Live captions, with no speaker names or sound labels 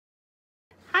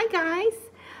Hi guys.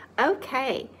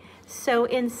 Okay, so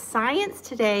in science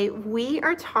today, we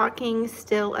are talking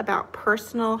still about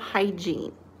personal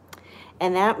hygiene.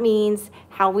 And that means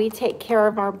how we take care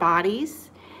of our bodies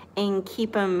and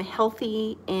keep them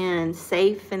healthy and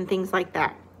safe and things like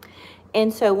that.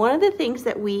 And so one of the things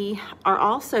that we are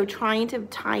also trying to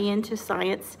tie into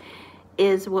science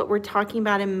is what we're talking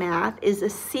about in math is a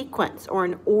sequence or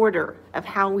an order of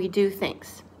how we do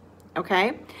things.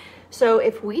 Okay? So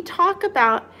if we talk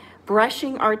about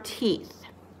brushing our teeth,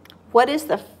 what is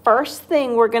the first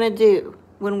thing we're going to do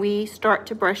when we start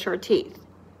to brush our teeth?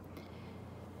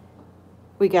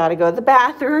 We got to go to the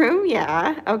bathroom,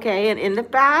 yeah, okay, and in the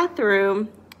bathroom,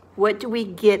 what do we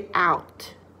get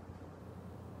out?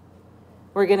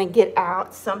 We're going to get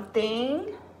out something.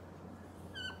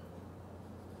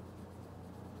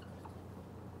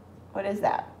 What is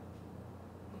that?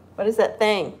 What is that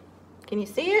thing? Can you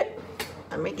see it?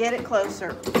 Let me get it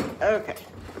closer. Okay.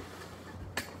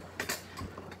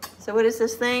 So what is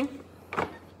this thing?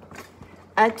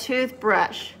 A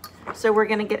toothbrush. So we're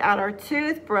going to get out our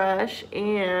toothbrush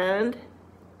and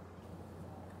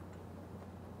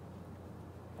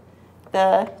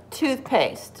the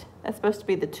toothpaste. That's supposed to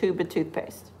be the tube of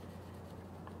toothpaste.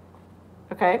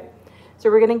 Okay? So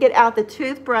we're going to get out the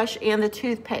toothbrush and the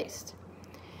toothpaste.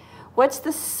 What's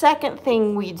the second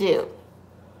thing we do?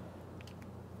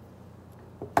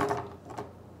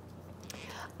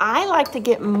 I like to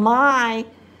get my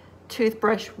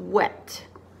toothbrush wet.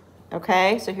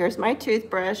 Okay, so here's my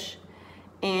toothbrush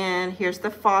and here's the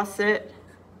faucet.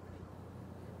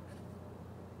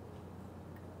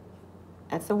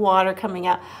 That's the water coming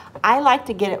out. I like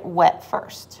to get it wet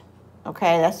first.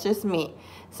 Okay, that's just me.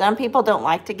 Some people don't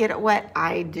like to get it wet.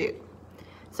 I do.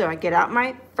 So I get out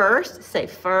my first,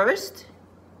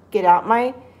 get out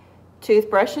my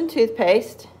toothbrush and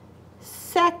toothpaste.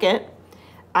 Second,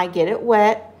 I get it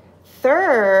wet.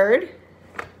 Third,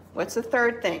 what's the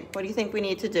third thing? What do you think we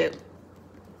need to do?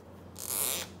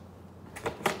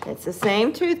 It's the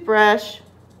same toothbrush.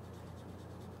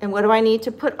 And what do I need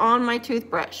to put on my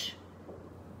toothbrush?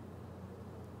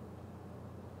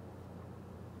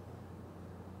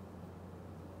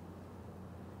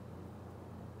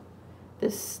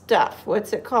 This stuff,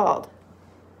 what's it called?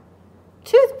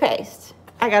 Toothpaste.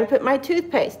 I got to put my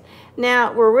toothpaste.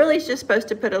 Now, we're really just supposed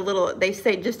to put a little, they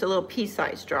say just a little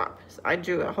pea-sized drop. So I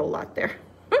drew a whole lot there.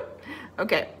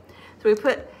 Okay, so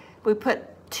we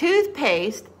put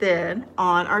toothpaste then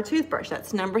on our toothbrush.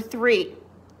 That's number 3.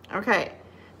 Okay,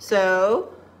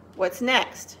 so what's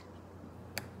next?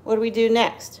 What do we do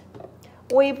next?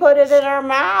 We put it in our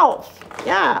mouth.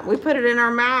 Yeah, we put it in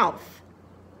our mouth.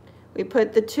 We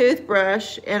put the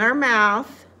toothbrush in our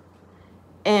mouth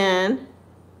and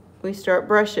we start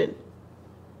brushing.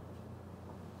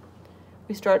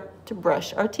 We start to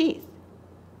brush our teeth.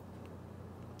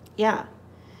 Yeah.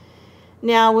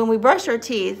 Now, when we brush our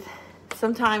teeth,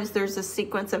 sometimes there's a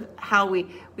sequence of how we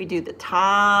do the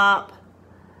top,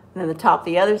 and then the top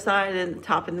the other side, and the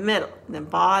top in the middle. And then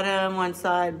bottom one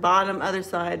side, bottom other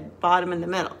side, bottom in the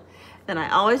middle. Then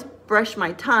I always brush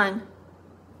my tongue,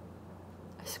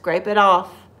 scrape it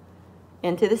off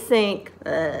into the sink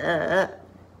at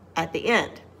the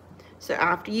end. So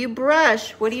after you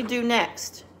brush, what do you do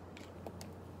next?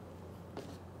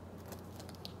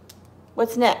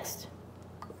 What's next?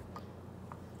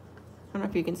 I don't know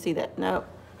if you can see that. No,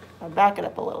 I'll back it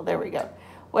up a little. There we go.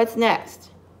 What's next?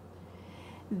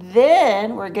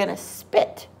 Then we're going to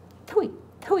spit. Tui,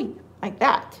 tui, like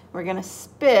that. We're going to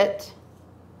spit.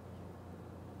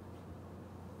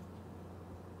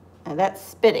 And that's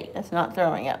spitting. That's not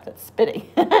throwing up. That's spitting.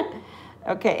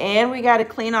 Okay, and we got to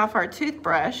clean off our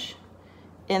toothbrush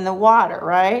in the water,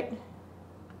 right?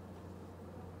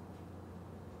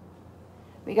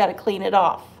 We got to clean it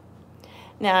off.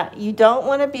 Now, you don't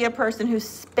want to be a person who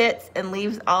spits and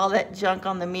leaves all that junk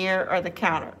on the mirror or the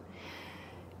counter,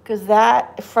 because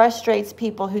that frustrates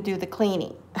people who do the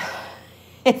cleaning.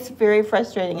 It's very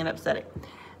frustrating and upsetting.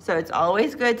 So it's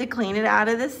always good to clean it out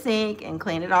of the sink and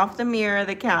clean it off the mirror or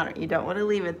the counter. You don't want to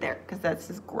leave it there because that's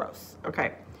just gross.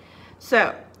 Okay.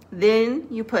 So then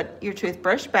you put your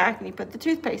toothbrush back and you put the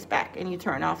toothpaste back and you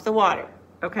turn off the water.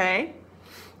 Okay.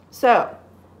 So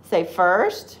say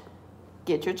first,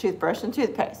 get your toothbrush and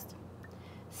toothpaste.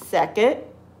 Second,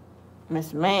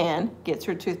 Miss Man gets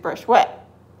her toothbrush wet.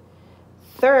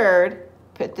 Third,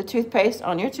 put the toothpaste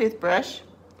on your toothbrush.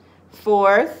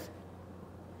 Fourth,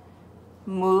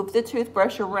 move the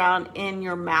toothbrush around in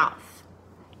your mouth.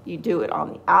 You do it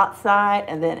on the outside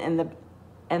and then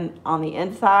on the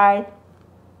inside.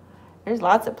 There's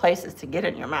lots of places to get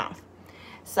in your mouth.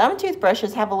 Some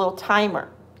toothbrushes have a little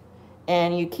timer.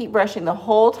 and you keep brushing the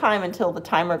whole time until the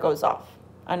timer goes off.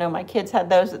 I know my kids had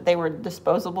those, that they were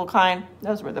disposable kind.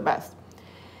 Those were the best.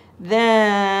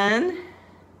 Then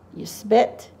you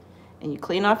spit and you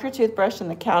clean off your toothbrush and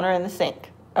the counter and the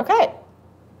sink. Okay.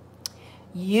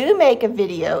 You make a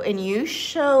video and you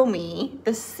show me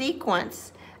the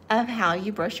sequence of how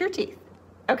you brush your teeth.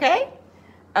 Okay?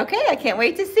 Okay, I can't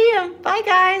wait to see them. Bye,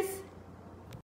 guys.